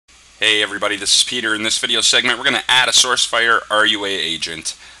Hey everybody, this is Peter. In this video segment, we're going to add a Sourcefire RUA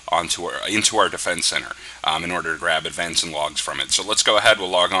agent into our Defense Center in order to grab events and logs from it. So let's go ahead. We'll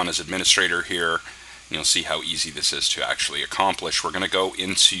log on as administrator here. And you'll see how easy this is to actually accomplish. We're going to go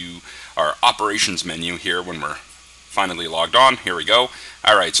into our operations menu here when we're finally logged on. Here we go.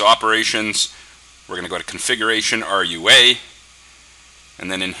 Alright, so operations, we're going to go to configuration RUA.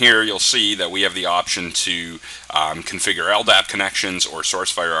 And then in here you'll see that we have the option to configure LDAP connections or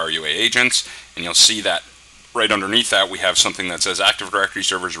Sourcefire RUA agents, and you'll see that right underneath that we have something that says Active Directory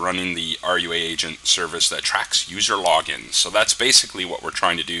servers running the RUA agent service that tracks user logins. So that's basically what we're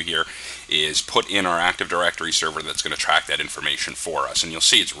trying to do here, is put in our Active Directory server that's going to track that information for us. And you'll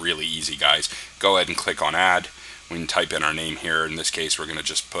see it's really easy, guys. Go ahead and click on add. We can type in our name here. In this case we're going to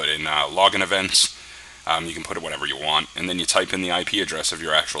just put in login events. You can put it whatever you want, and then you type in the IP address of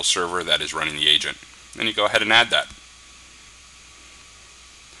your actual server that is running the agent. Then you go ahead and add that.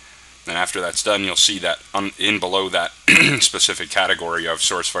 And after that's done, you'll see that in below that specific category of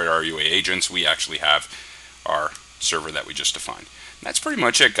Sourcefire RUA agents, we actually have our server that we just defined. And that's pretty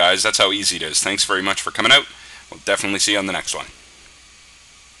much it, guys. That's how easy it is. Thanks very much for coming out. We'll definitely see you on the next one.